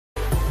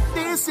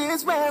This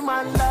is where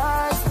my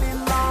life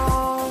belongs.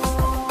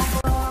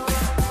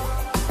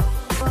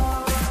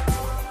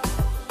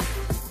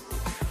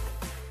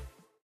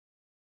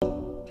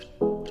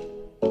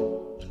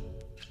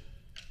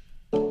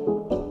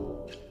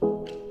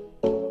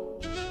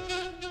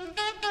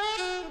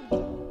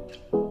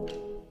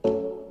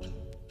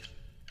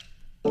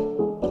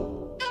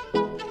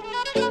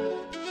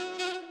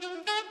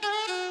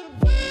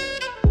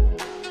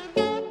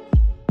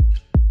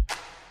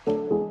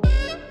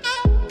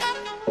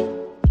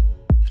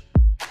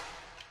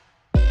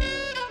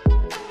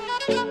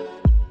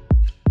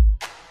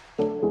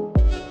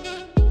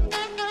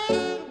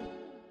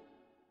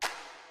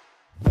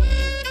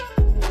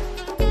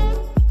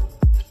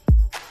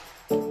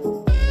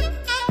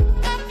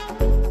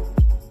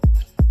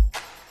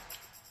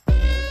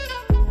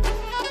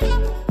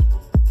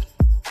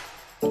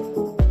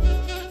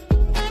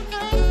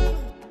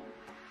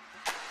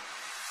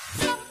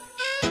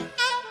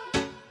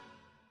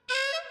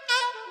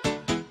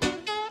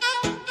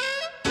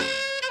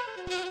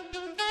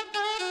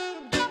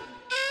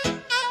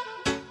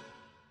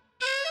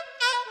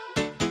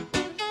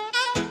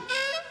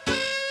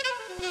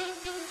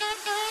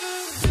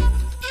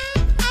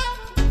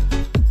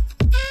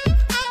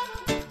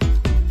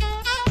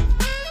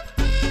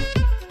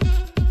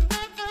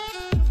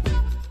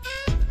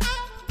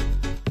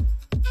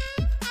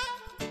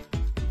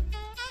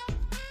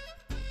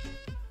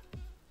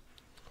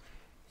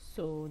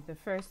 So the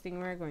first thing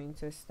we're going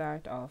to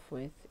start off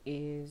with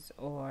is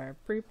our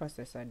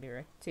preprocessor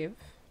directive.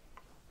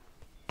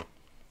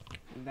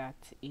 That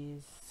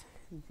is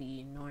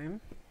the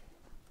norm.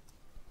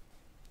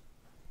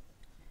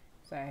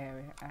 So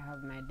I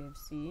have my dev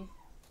C.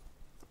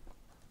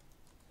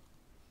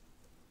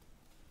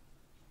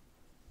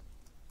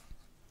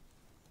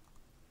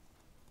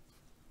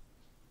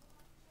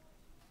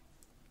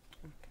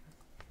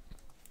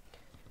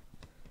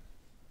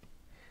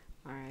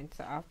 Alright,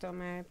 so after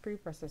my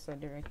preprocessor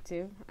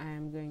directive, I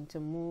am going to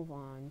move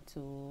on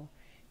to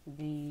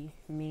the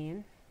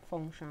main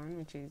function,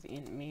 which is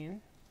int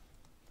main,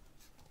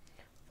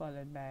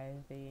 followed by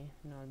the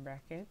null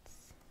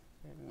brackets.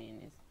 The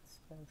main is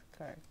spelled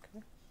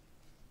correctly.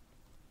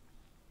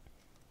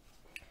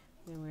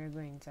 Then we're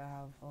going to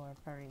have our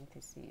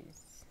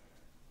parentheses.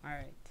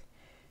 Alright,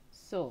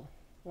 so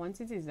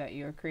once it is that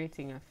you're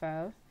creating a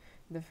file,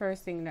 the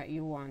first thing that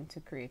you want to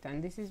create,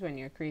 and this is when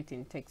you're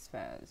creating text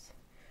files.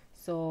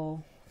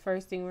 So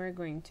first thing we're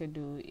going to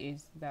do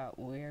is that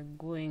we're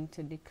going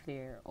to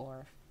declare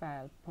our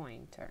file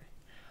pointer.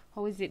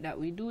 How is it that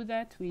we do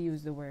that? We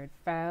use the word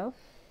file,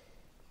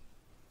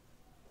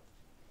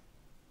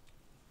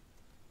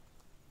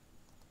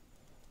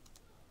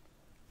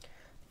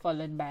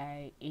 followed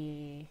by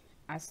a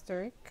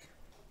asterisk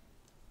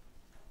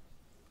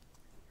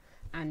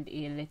and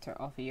a letter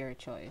of your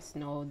choice.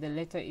 Now the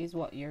letter is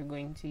what you're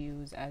going to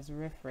use as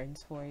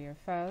reference for your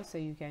file, so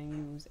you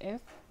can use F.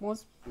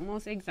 Most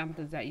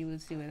examples that you will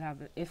see will have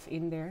F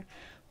in there,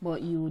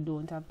 but you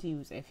don't have to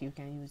use F. You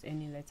can use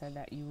any letter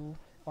that you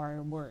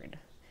or word.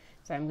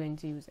 So I'm going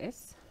to use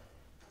S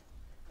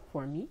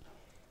for me,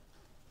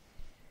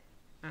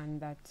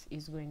 and that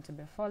is going to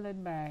be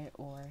followed by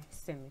or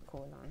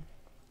semicolon.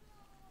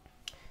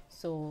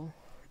 So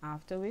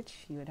after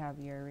which you would have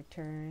your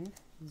return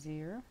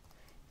 0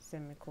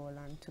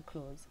 semicolon to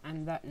close,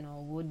 and that now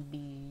would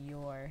be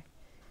your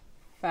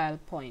file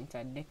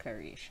pointer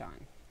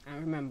declaration.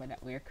 And remember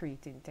that we're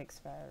creating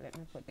text file. Let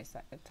me put this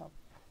at the top.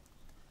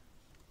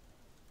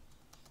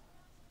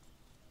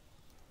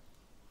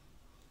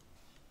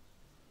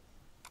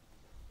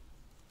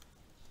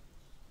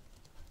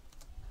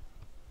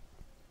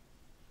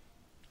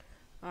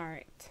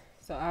 Alright,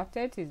 so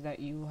after it is that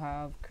you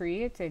have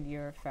created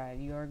your file,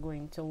 you are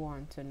going to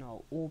want to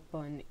now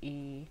open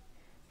a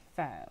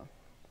file.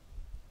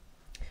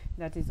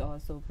 That is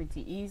also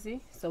pretty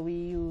easy. So we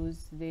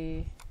use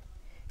the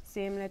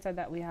same letter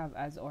that we have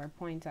as our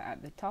pointer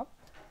at the top.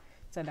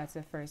 So that's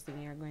the first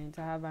thing you're going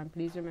to have, and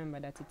please remember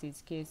that it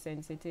is case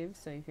sensitive.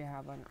 So if you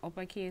have an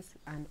uppercase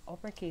and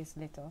uppercase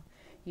letter,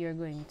 you're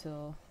going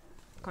to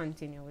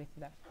continue with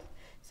that.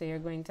 So you're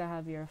going to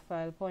have your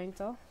file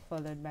pointer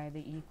followed by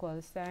the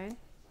equal sign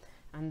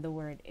and the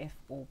word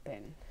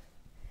fopen.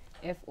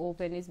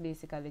 Fopen is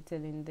basically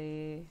telling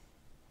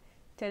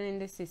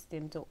the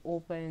system to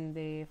open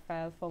the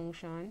file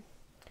function,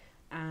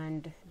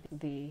 and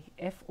the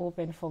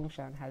fopen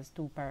function has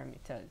two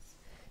parameters.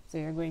 So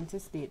you're going to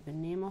state the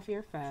name of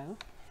your file.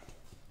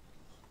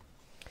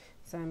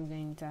 So I'm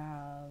going to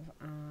have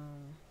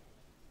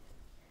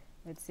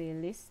let's say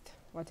list,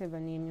 whatever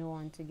name you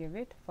want to give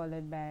it,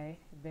 followed by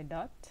the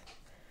dot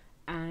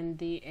and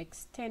the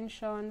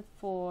extension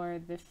for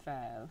the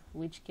file,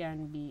 which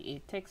can be a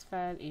text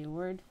file, a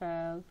word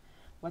file,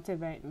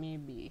 whatever it may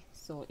be.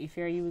 So if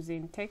you're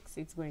using text,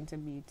 it's going to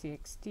be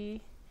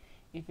txt.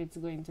 If it's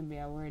going to be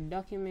a Word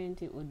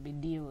document, it would be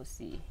doc,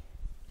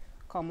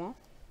 comma.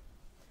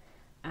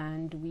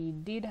 And we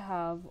did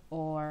have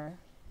our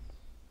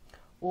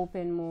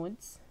open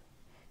modes.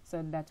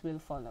 So that will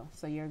follow.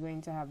 So you're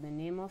going to have the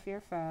name of your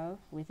file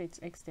with its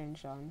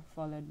extension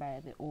followed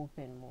by the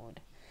open mode.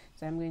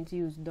 So I'm going to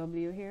use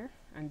W here,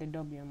 and the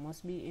W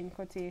must be in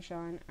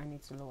quotation and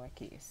it's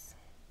lowercase.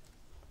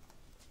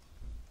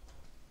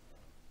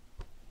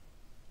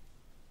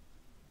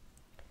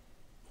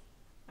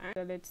 Alright,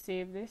 so let's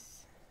save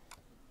this.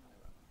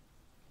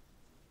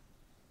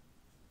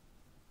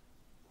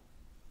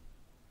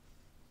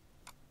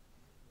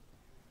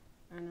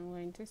 And I'm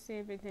going to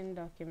save it in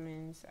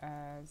documents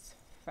as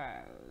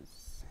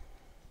files.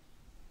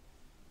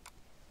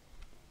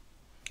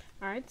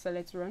 Alright, so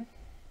let's run.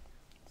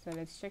 So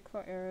let's check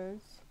for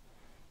errors.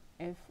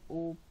 F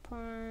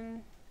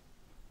open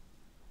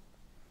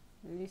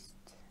list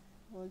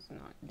was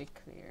not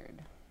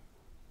declared.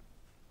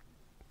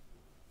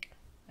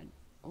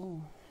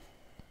 Oh,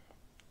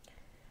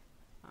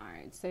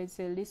 alright, so it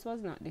says list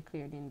was not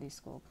declared in this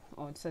scope.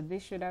 Oh, so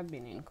this should have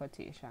been in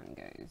quotation,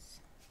 guys.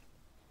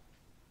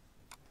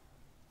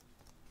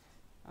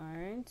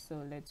 Alright,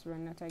 so let's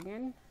run that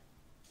again.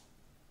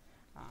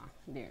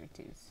 There it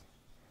is.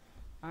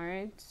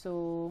 Alright,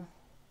 so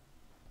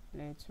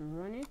let's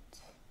run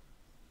it.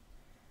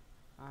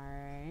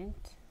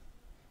 Alright,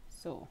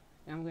 so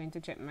I'm going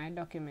to check my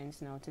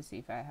documents now to see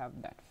if I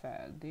have that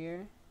file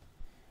there.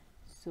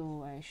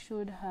 So I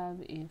should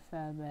have a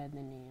file by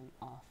the name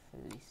of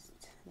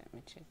list. Let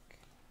me check.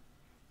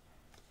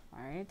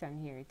 Alright, and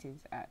here it is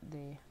at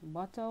the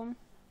bottom.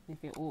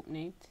 If you open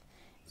it,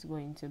 it's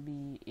going to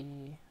be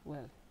a,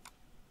 well,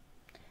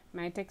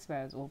 my text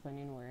file is open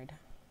in Word,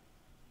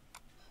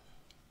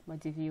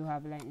 but if you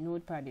have like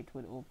Notepad, it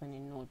would open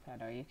in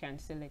Notepad, or you can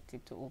select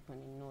it to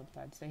open in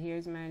Notepad. So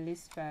here's my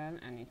list file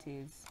and it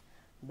is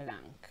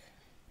blank.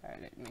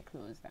 Alright, let me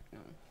close that now.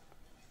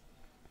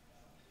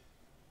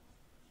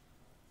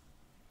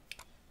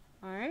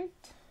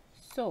 Alright,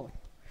 so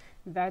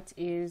that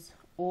is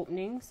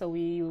opening. So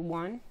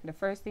the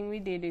first thing we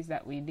did is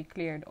that we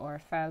declared our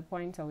file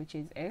pointer, which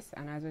is S,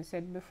 and as I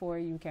said before,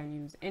 you can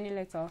use any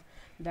letter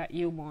that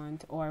you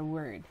want or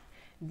word.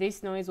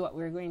 This now is what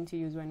we're going to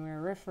use when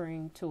we're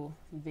referring to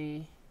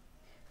the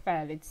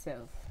file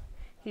itself.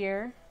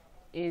 Here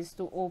is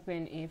to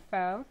open a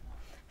file.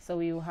 So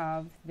you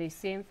have the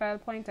same file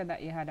pointer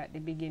that you had at the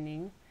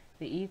beginning,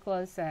 the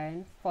equal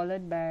sign,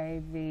 followed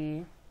by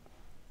the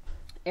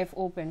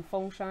fopen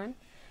function.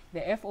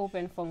 The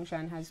fopen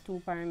function has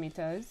two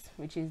parameters,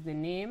 which is the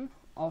name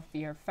of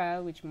your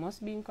file, which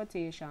must be in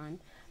quotation,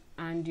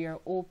 and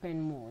your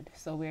open mode.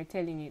 So we're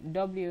telling it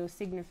W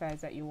signifies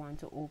that you want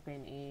to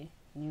open a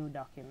new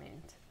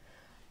document.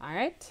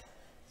 Alright,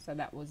 so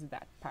that was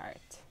that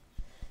part.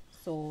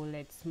 So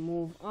let's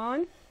move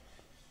on.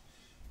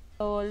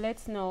 So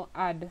let's now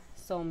add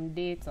some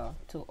data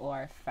to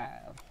our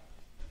file.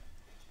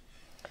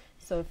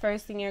 So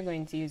first thing you're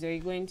going to use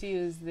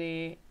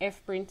the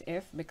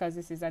fprintf, because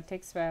this is a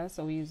text file.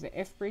 So we use the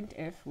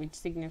fprintf, which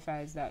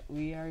signifies that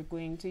we are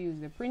going to use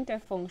the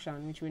printf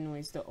function, which we know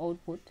is the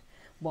output,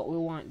 but we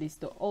want this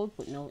to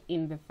output now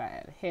in the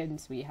file.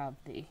 Hence we have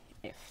the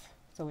f.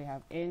 So we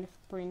have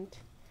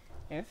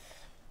fprintf,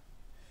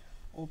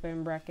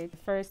 open bracket. The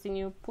first thing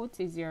you put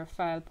is your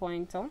file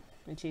pointer,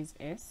 which is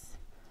s,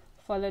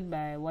 followed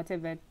by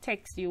whatever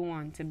text you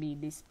want to be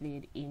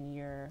displayed in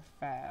your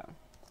file.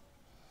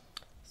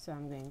 So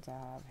I'm going to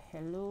have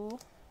hello,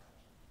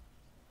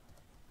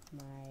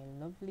 my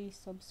lovely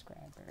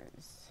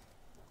subscribers.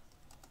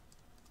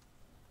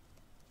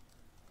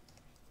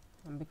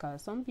 And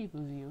because some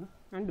people view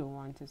and don't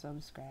want to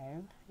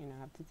subscribe, you know, I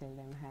have to tell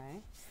them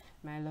hi,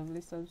 my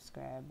lovely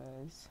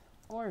subscribers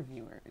or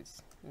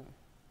viewers.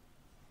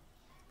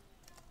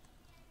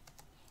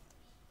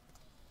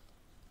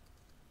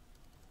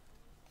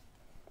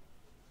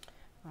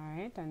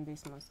 Alright, and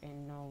this must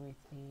end now with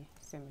a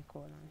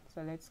semicolon.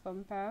 So let's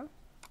compile.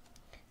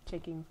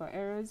 Checking for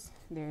errors,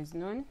 there's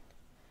none.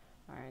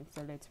 Alright,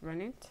 so let's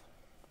run it.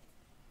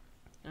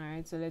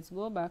 Alright, so let's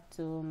go back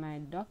to my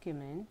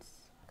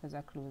documents, because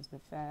I closed the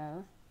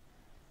file,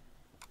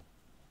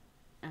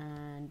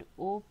 and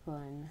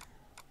open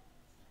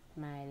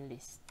my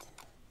list.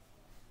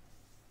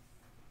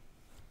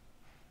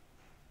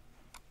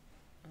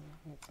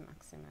 Let's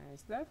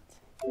maximize that.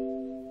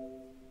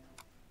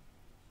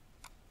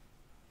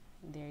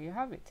 There you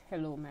have it.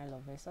 Hello, my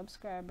lovely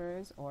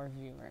subscribers or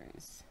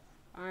viewers.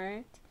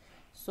 Alright,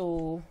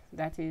 so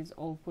that is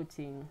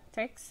outputting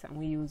text, and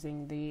we're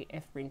using the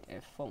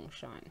fprintf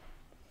function.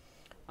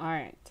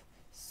 Alright,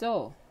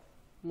 so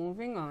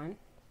moving on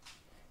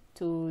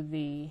to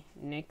the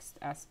next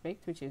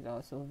aspect, which is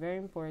also very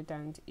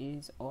important,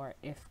 is our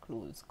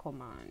fclose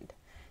command.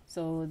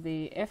 So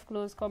the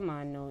fclose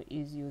command now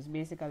is used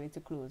basically to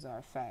close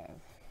our file.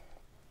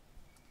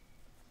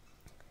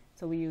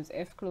 So we use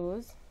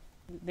fclose.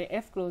 The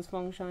fclose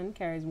function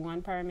carries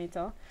one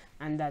parameter,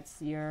 and that's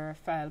your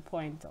file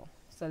pointer.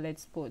 So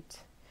let's put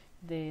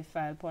the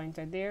file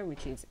pointer there,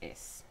 which is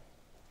s,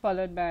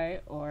 followed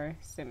by our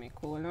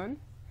semicolon.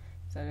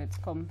 So let's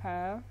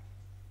compile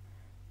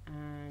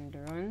and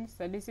run.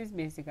 So this is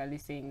basically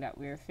saying that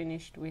we're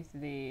finished with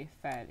the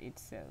file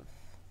itself.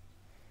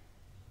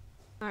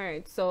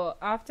 Alright, so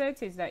after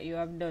it is that you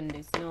have done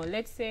this, now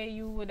let's say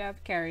you would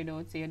have carried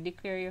out, so you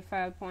declare your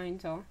file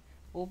pointer,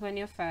 open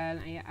your file,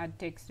 and you add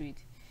text to it.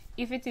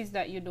 If it is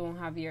that you don't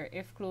have your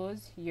F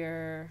close,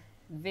 your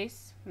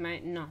this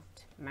might not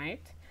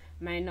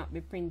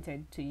be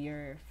printed to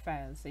your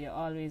file, so you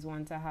always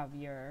want to have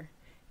your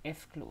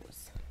F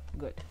close.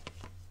 Good.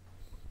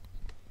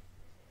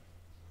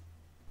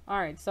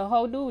 Alright, so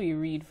how do we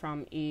read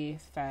from a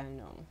file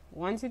now?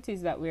 Once it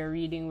is that we're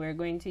reading, we're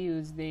going to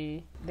use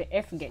the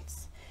F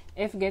gets.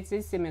 F gets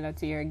is similar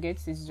to your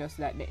gets, it's just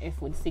that the F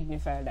would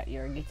signify that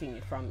you're getting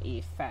it from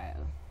a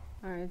file.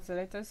 Alright, so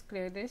let us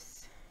clear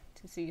this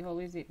to see how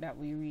is it that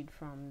we read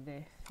from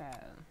the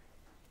file.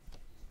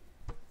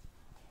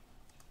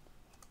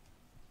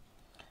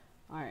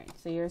 Alright,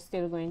 so you're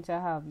still going to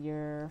have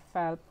your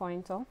file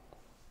pointer.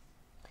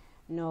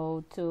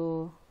 Now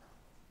to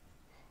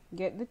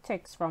get the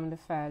text from the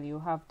file, you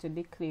have to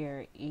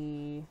declare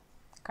a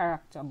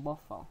character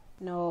buffer.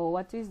 Now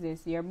what is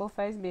this? Your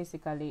buffer is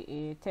basically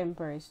a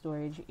temporary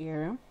storage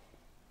area,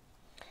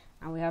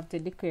 and we have to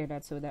declare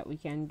that so that we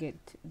can get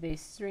the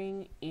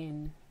string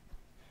in.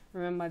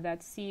 Remember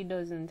that C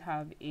doesn't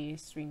have a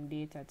string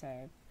data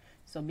type,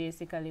 so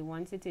basically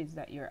once it is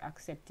that you're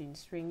accepting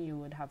string, you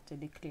would have to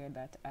declare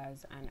that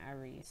as an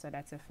array. So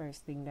that's the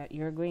first thing that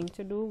you're going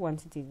to do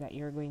once it is that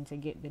you're going to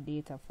get the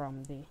data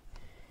from the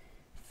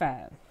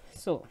file.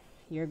 So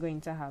you're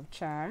going to have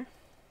char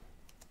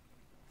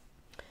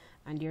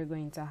and you're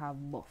going to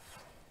have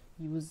buff.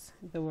 Use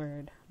the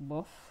word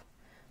buff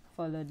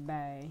followed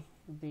by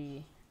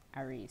the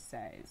array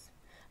size,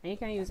 and you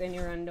can use any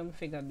random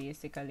figure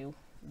basically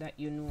that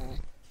you know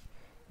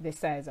the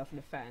size of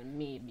the file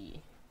may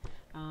be.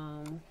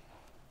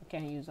 You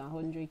can use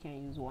 100, you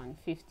can use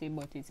 150,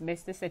 but it's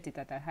best to set it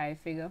at a high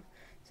figure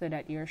so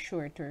that you're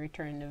sure to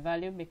return the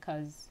value,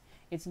 because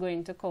it's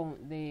going to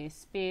count the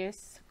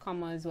space,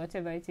 commas,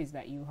 whatever it is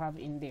that you have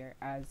in there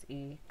as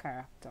a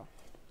character.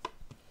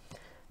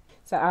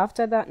 So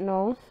after that,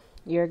 now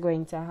you're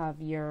going to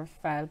have your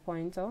file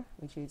pointer,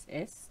 which is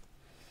S,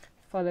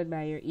 followed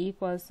by your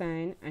equal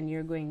sign, and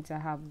you're going to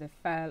have the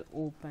file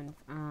open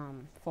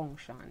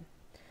function.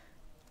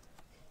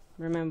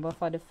 Remember,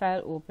 for the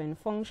file open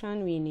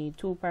function, we need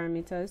two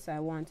parameters. So I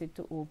want it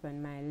to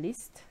open my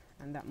list,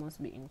 and that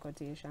must be in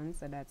quotation,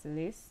 so that's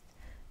list.txt,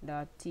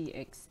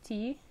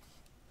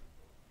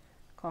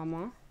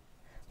 comma,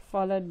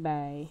 followed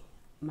by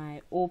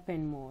my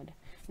open mode.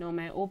 Now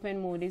my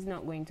open mode is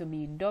not going to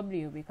be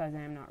W because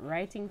I'm not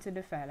writing to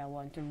the file, I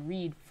want to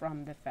read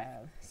from the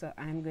file, so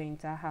I'm going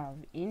to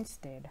have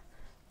instead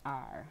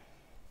R.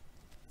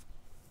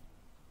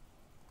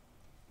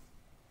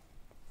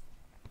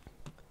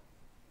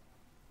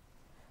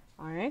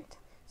 Alright,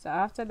 so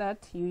after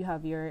that you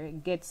have your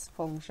gets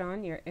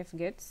function, your F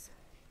gets,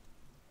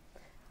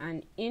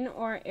 and in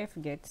our F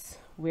gets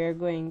we're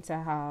going to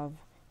have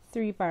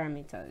three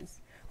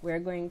parameters. We're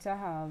going to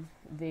have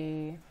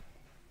the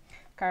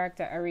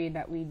character array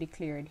that we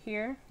declared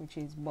here, which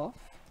is buff,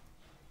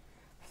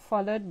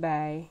 followed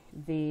by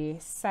the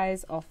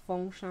size of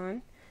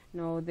function.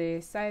 Now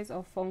the size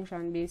of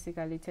function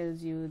basically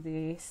tells you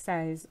the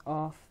size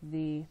of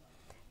the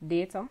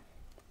data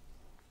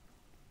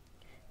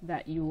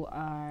that you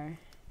are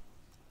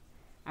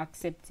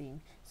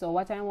accepting. So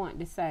what I want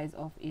the size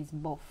of is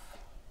buff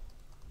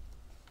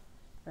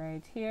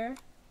right here,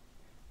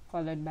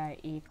 followed by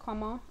a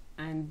comma,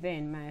 and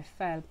then my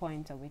file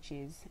pointer, which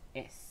is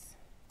S.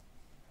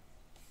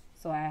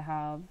 So I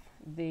have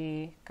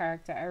the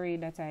character array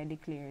that I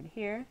declared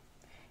here,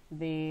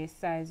 the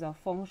size of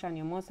function,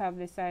 you must have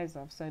the size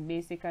of, so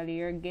basically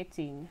you're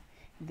getting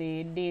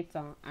the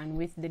data, and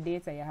with the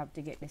data you have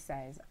to get the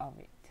size of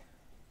it,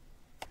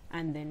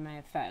 and then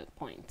my file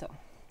pointer.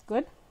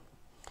 Good.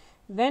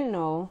 Then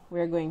now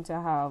we're going to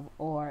have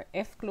our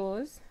F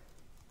close,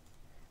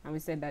 and we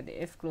said that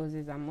the F close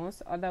is a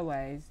must,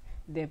 otherwise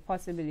the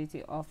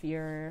possibility of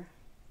the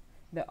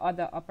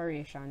other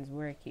operations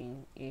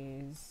working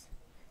is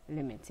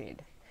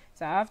limited.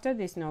 So after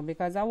this now,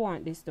 because I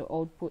want this to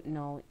output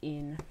now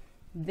in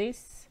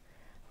this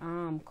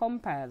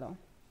compiler,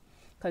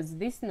 because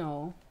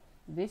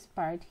this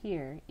part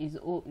here is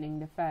opening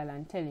the file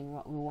and telling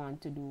what we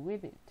want to do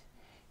with it.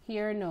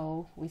 Here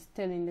now we're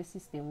telling the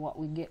system what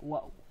we get,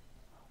 what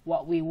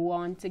we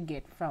want to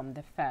get from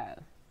the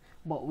file,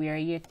 but we are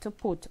yet to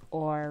put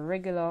our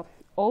regular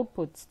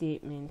output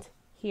statement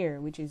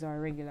here, which is our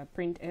regular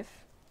printf,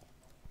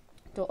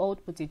 to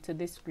output it to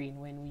the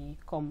screen when we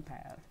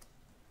compile.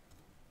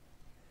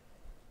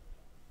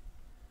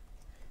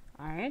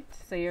 Alright,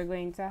 so you're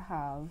going to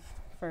have,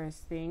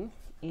 first thing,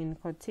 in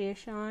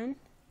quotation,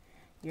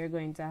 you're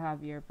going to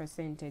have your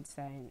percentage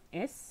sign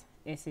S.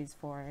 S is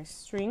for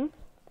string,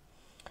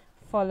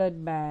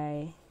 followed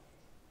by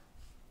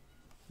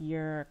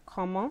your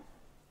comma,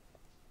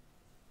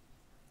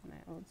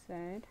 my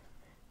outside,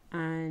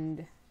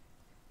 and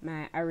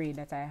my array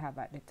that I have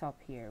at the top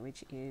here,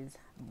 which is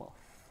buff,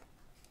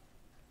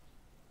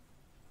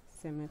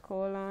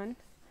 semicolon,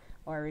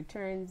 or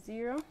return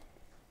 0,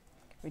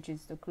 which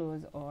is to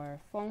close our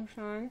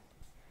function,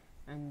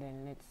 and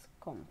then let's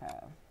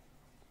compile.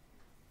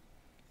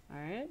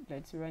 Alright,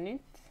 let's run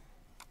it.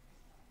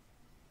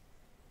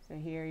 So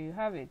here you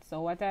have it.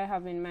 So what I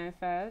have in my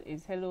file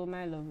is hello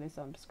my lovely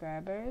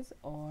subscribers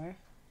or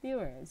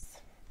viewers,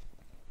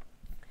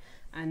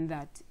 and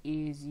that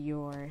is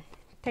your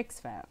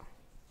text file,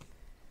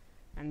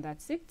 and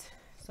that's it.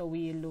 So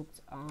we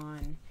looked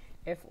on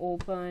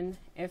fopen,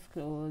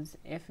 fclose,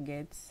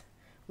 fgets.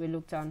 We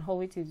looked on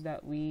how it is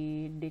that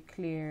we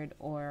declared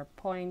our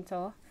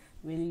pointer.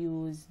 We'll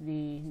use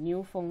the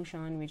new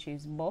function, which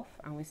is buff,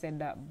 and we said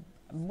that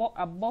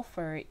a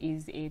buffer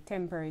is a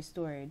temporary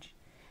storage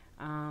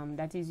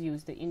that is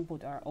used to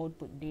input or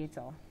output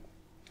data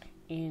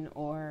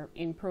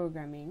in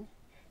programming.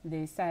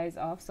 The size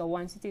of, so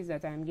once it is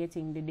that I'm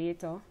getting the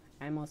data,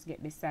 I must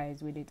get the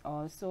size with it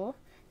also.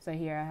 So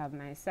here I have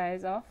my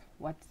size of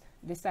what,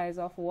 the size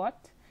of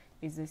what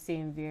is the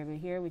same variable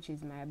here, which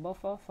is my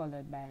buffer,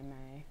 followed by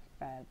my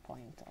file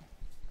pointer.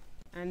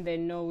 And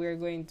then now we're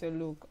going to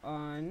look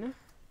on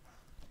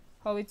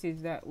how it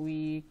is that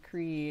we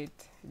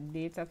create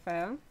data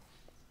file.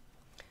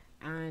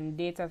 And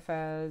data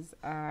files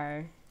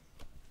are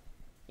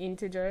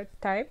integer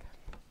type,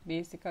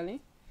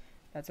 basically.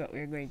 That's what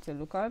we're going to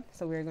look at.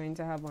 So we're going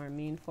to have our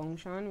main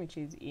function, which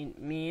is in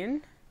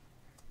main.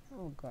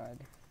 Oh God.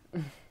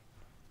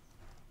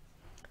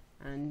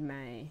 And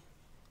my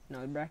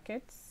null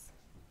brackets,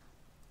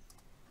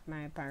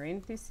 my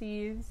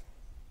parentheses.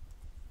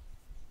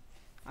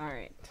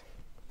 Alright.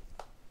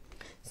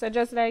 So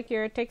just like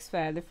your text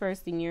file, the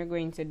first thing you're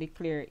going to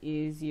declare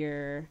is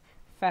your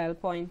file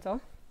pointer.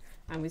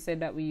 And we said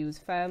that we use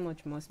file,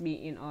 which must be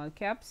in all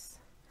caps,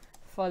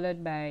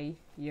 followed by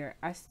your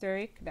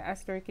asterisk. The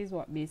asterisk is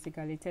what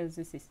basically tells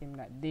the system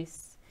that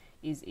this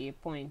is a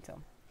pointer.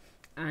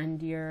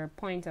 And your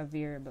pointer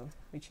variable,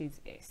 which is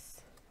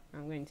s.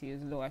 I'm going to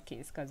use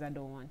lowercase because I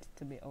don't want it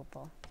to be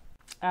upper.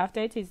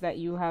 After it is that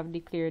you have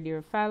declared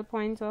your file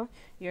pointer,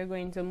 you're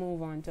going to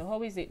move on to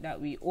how is it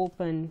that we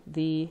open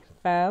the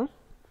file.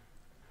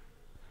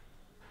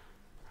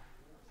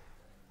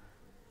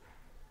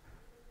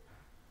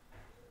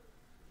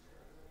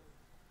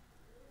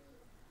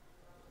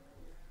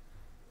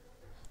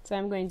 So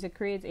I'm going to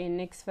create a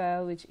next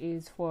file, which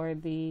is for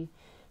the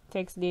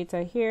text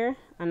data here,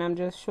 and I'm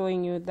just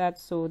showing you that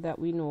so that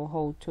we know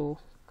how to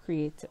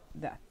create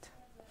that.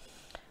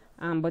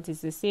 But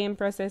it's the same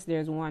process.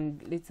 There's one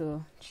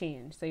little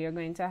change. So you're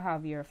going to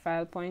have your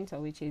file pointer,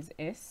 which is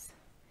s,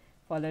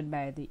 followed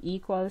by the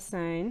equal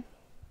sign.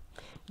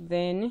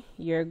 Then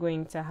you're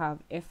going to have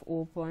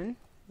fopen,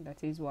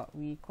 that is what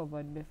we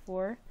covered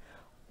before,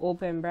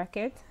 open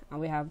bracket, and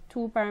we have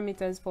two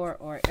parameters for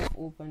our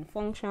fopen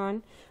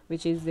function,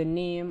 which is the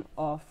name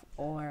of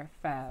our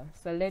file.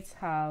 So let's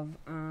have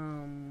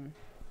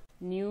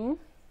new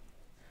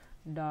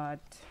dot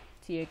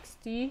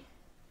txt,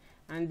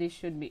 and this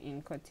should be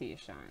in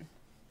quotation.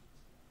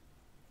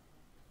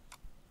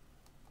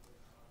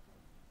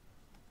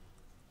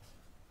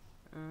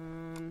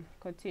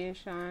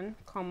 Quotation,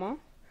 comma,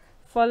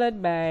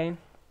 followed by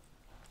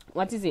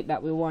what is it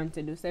that we want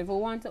to do. So if we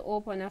want to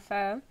open a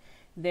file,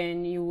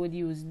 then you would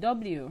use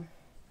W,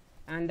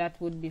 and that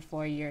would be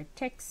for your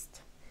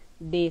text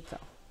data.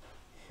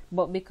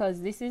 But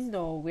because this is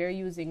now, we're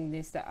using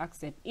this to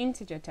accept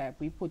integer type,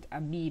 we put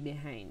a B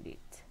behind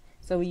it.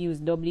 So we use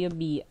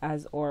WB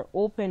as our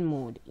open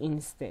mode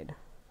instead.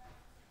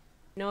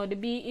 Now the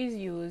B is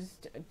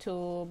used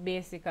to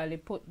basically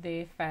put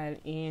the file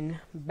in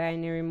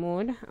binary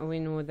mode, and we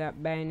know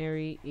that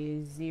binary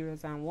is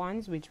zeros and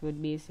ones, which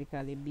would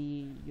basically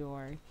be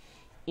your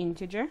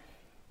integer.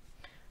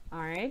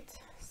 Alright,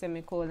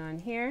 semicolon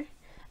here,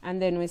 and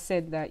then we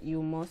said that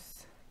you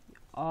must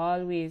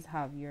always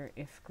have your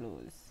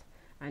fclose,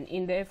 and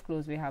in the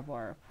fclose we have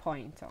our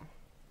pointer,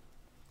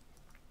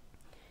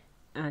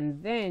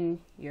 and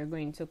then you're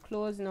going to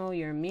close now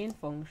your main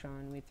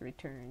function with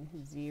return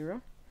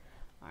 0.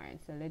 Alright,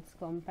 so let's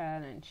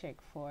compile and check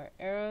for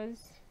errors.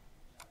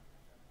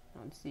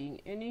 Not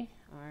seeing any.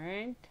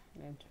 Alright,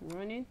 let's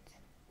run it.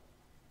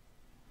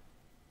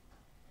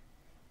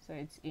 So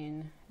it's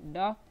in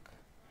doc.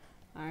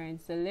 Alright,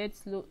 so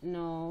let's look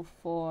now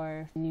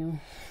for new.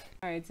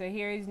 Alright, so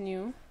here is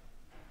new.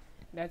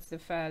 That's the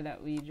file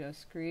that we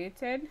just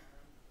created.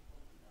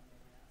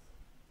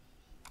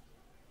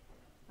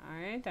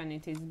 Alright, and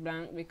it is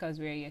blank because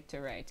we're yet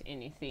to write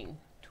anything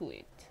to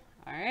it.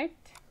 Alright,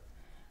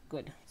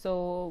 good.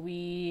 So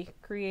we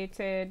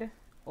created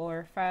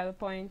our file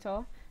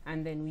pointer,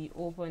 and then we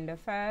opened the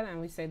file, and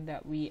we said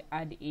that we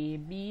add a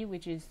B,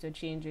 which is to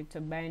change it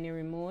to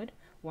binary mode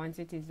once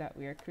it is that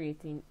we are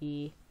creating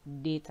a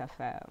data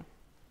file.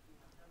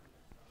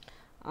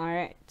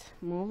 Alright,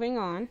 moving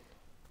on.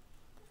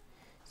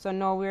 So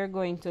now we're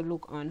going to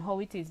look on how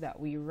it is that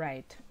we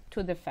write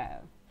to the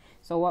file.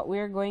 So what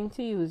we're going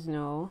to use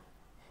now,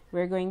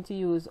 we're going to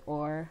use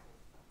or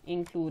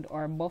include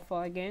our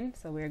buffer again.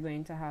 So we're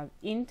going to have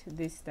int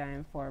this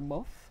time for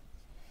buff,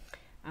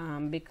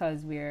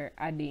 because we're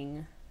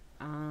adding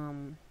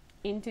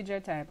integer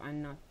type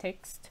and not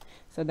text.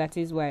 So that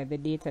is why the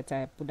data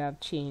type would have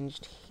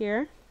changed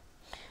here.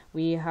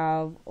 We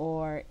have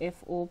our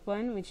F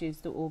open, which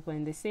is to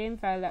open the same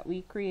file that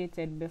we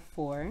created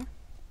before.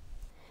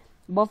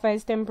 Buffer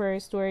is temporary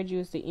storage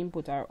used to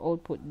input or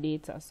output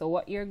data. So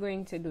what you're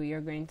going to do,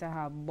 you're going to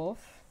have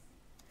buff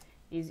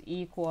is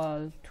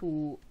equal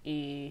to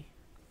a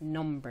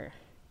number.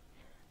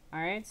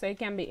 Alright, so it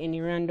can be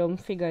any random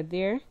figure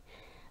there.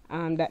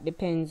 That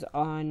depends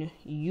on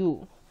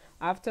you.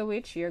 After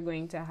which you're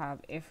going to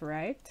have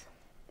fwrite.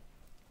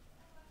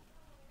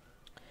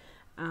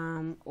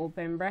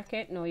 Open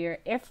bracket. Now your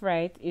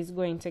fwrite is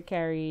going to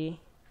carry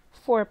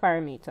 4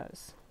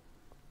 parameters.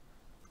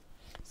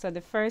 So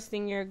the first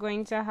thing you're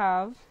going to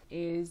have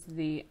is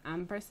the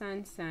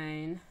ampersand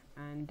sign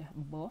and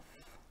buff,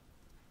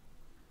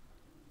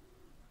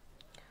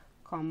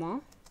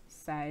 comma,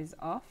 size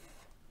of,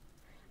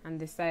 and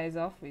the size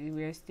of,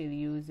 we're still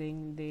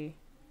using the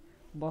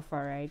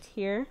buffer right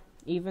here,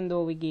 even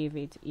though we gave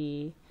it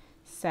a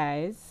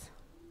size,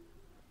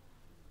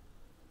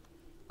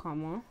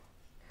 comma,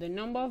 the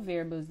number of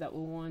variables that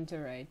we want to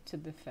write to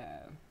the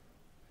file.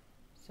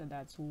 So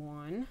that's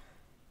 1,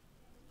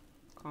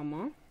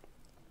 comma,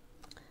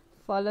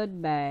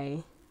 followed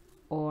by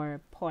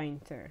our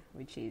pointer,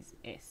 which is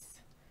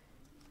s,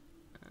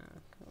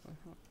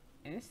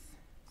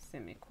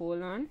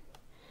 semicolon.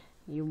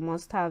 You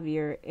must have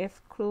your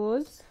f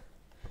close.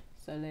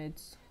 So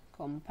let's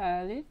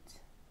compile it.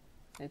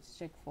 Let's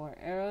check for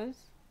errors.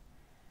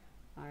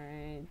 All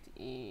right.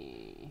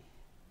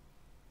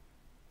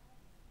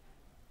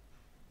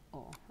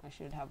 Oh, I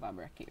should have a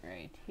bracket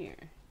right here.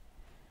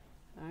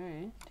 All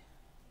right.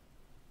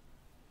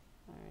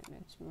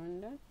 Let's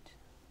run that.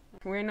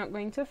 We're not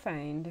going to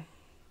find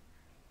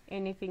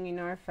anything in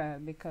our file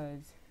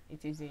because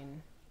it is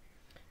in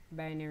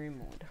binary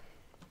mode.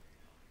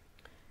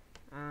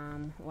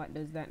 What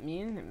does that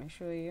mean? Let me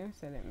show you.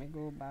 So let me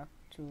go back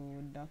to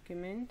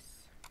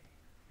documents.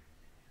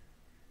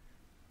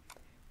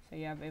 So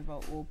you have ever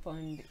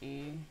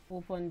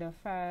opened a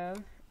file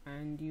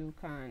and you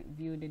can't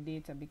view the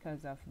data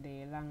because of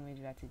the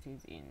language that it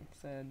is in.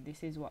 So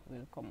this is what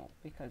will come up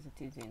because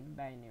it is in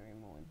binary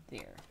mode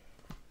there.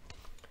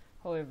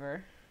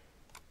 However,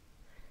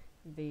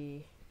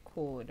 the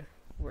code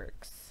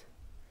works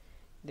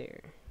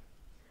there.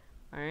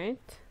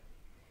 Alright,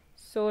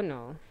 so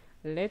now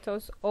let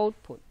us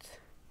output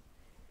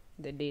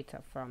the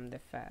data from the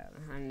file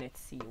and let's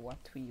see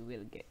what we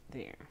will get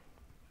there.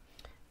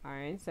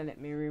 Alright, so let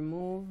me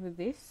remove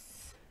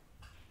this.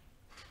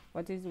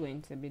 What is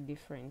going to be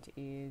different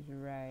is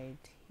right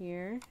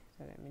here.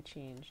 So let me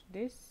change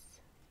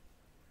this.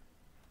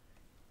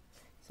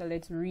 So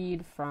let's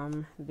read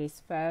from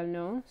this file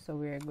now. So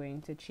we're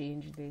going to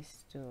change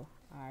this to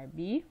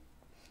RB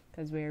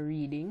because we're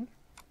reading.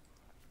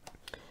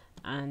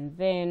 And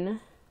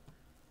then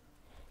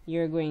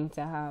you're going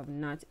to have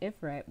not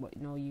fwrite, but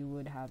now you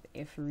would have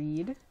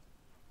fread.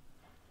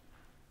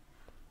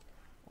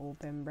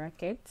 Open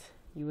bracket.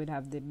 You would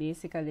have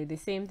basically the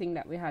same thing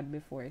that we had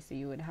before. So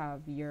you would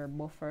have your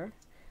buffer,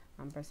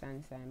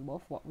 ampersand sign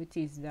buff, what it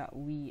is that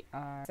we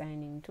are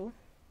assigning to.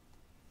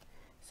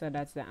 So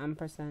that's the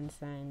ampersand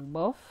sign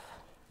buff,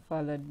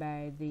 followed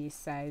by the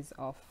size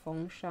of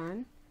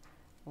function,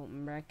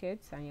 open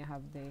brackets, and you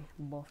have the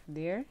buff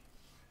there,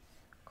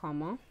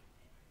 comma,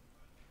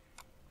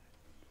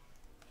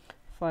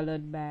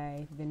 followed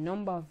by the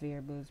number of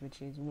variables,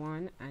 which is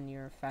 1, and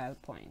your file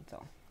pointer.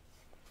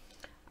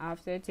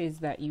 After it is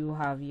that you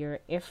have your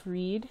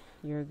fread,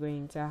 you're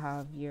going to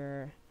have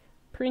your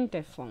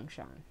printf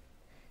function.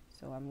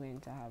 So I'm going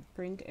to have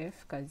printf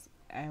because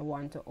I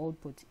want to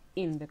output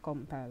in the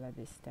compiler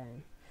this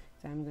time.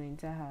 So I'm going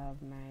to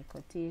have my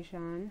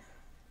quotation,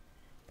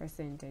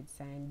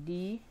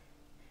 %d,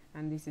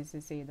 and this is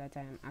to say that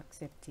I'm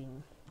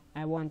accepting.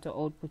 I want to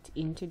output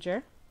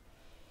integer,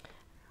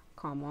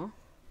 comma,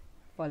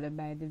 followed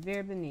by the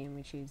variable name,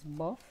 which is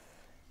buff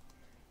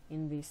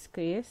in this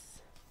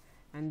case.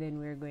 And then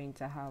we're going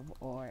to have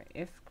our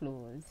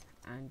fclose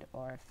and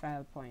our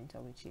file pointer,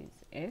 which is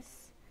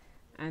s,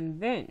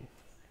 and then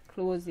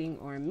closing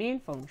our main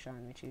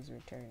function, which is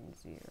return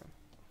 0.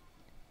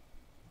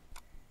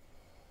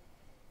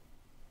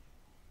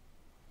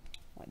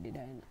 What did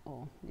I know?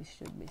 Oh, this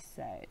should be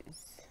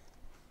size.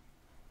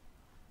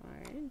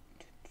 Alright,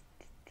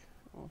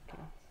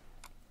 okay.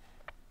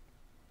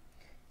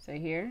 So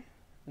here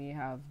we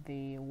have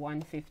the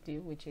 150,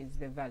 which is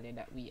the value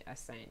that we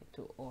assign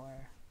to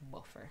our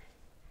buffer.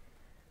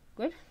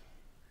 Good.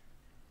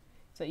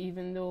 So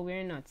even though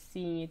we're not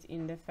seeing it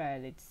in the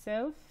file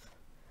itself,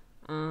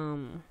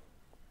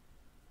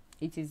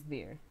 it is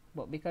there,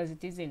 but because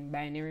it is in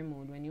binary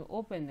mode, when you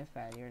open the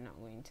file you're not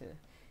going to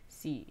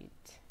see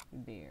it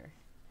there.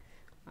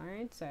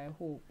 Alright, so I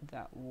hope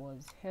that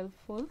was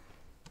helpful.